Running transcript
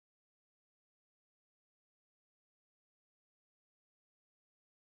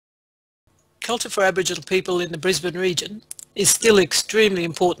culture for Aboriginal people in the Brisbane region is still extremely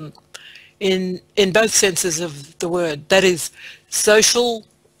important in both senses of the word. That is socially.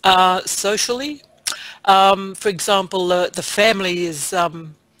 For example, the family is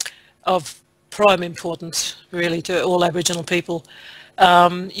of prime importance really to all Aboriginal people.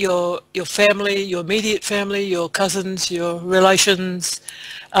 Your family, your immediate family, your cousins, your relations,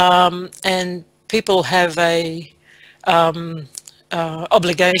 and people have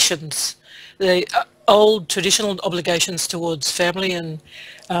obligations. The old traditional obligations towards family and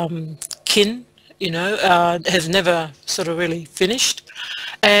kin, has never sort of really finished.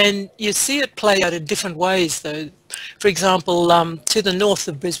 And you see it play out in different ways though. For example, to the north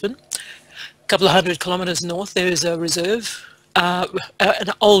of Brisbane, a couple of 100 kilometres north, there is a reserve,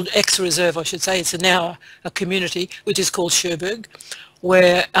 an old ex-reserve I should say. It's now a community which is called Cherbourg,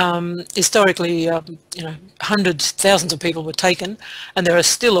 where historically, hundreds, thousands of people were taken, and there are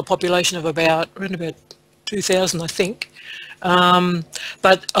still a population of around about 2,000, I think.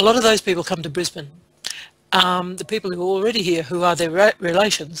 But a lot of those people come to Brisbane. The people who are already here, who are their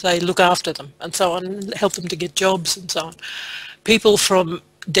relations, they look after them and so on, help them to get jobs and so on. People from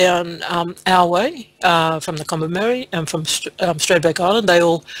down our way, from the Murri and from Stradbroke Island, they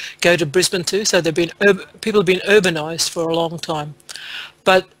all go to Brisbane too. So people have been urbanised for a long time.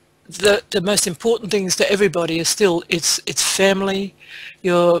 But the most important things to everybody is still it's family,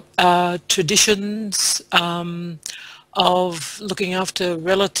 your traditions of looking after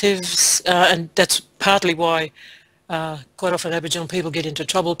relatives, and that's partly why quite often Aboriginal people get into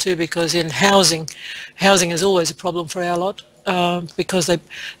trouble too, because in housing is always a problem for our lot. Because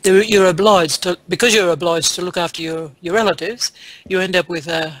you're obliged to look after your relatives, you end up with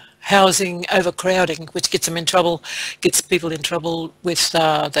housing overcrowding, which gets people in trouble with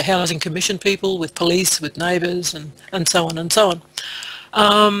the Housing Commission people, with police, with neighbours, and so on and so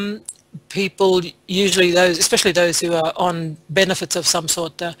on. People, usually especially those who are on benefits of some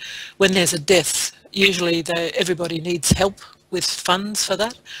sort, when there's a death, usually everybody needs help with funds for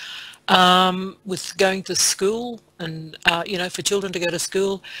that. With going to school and, for children to go to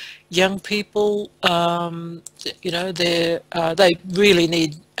school, young people, they really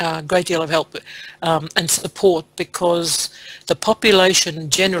need a great deal of help and support, because the population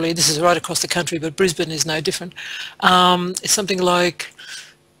generally, this is right across the country, but Brisbane is no different, is something like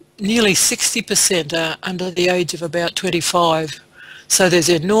nearly 60% are under the age of about 25. So there's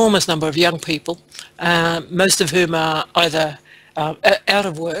an enormous number of young people, most of whom are either out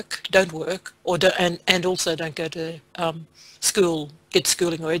of work, don't work, or and also don't go to school, get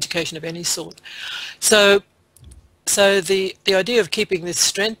schooling or education of any sort. So the idea of keeping this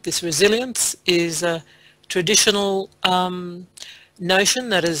strength, this resilience, is a traditional notion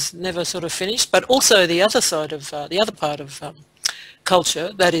that is never sort of finished, but also the other side of the other part of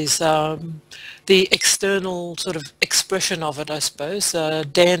culture, that is the external sort of expression of it, I suppose,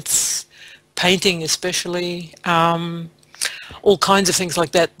 dance, painting especially, all kinds of things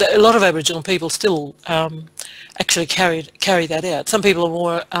like that. A lot of Aboriginal people still actually carry that out. Some people are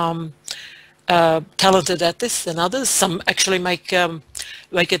more talented at this than others. Some actually make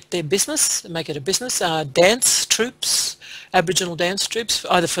it their business, make it a business. Dance troupes, Aboriginal dance troupes,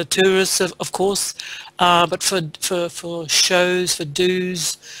 either for tourists, of course, but for shows, for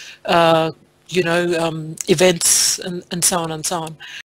dues, events, and so on and so on.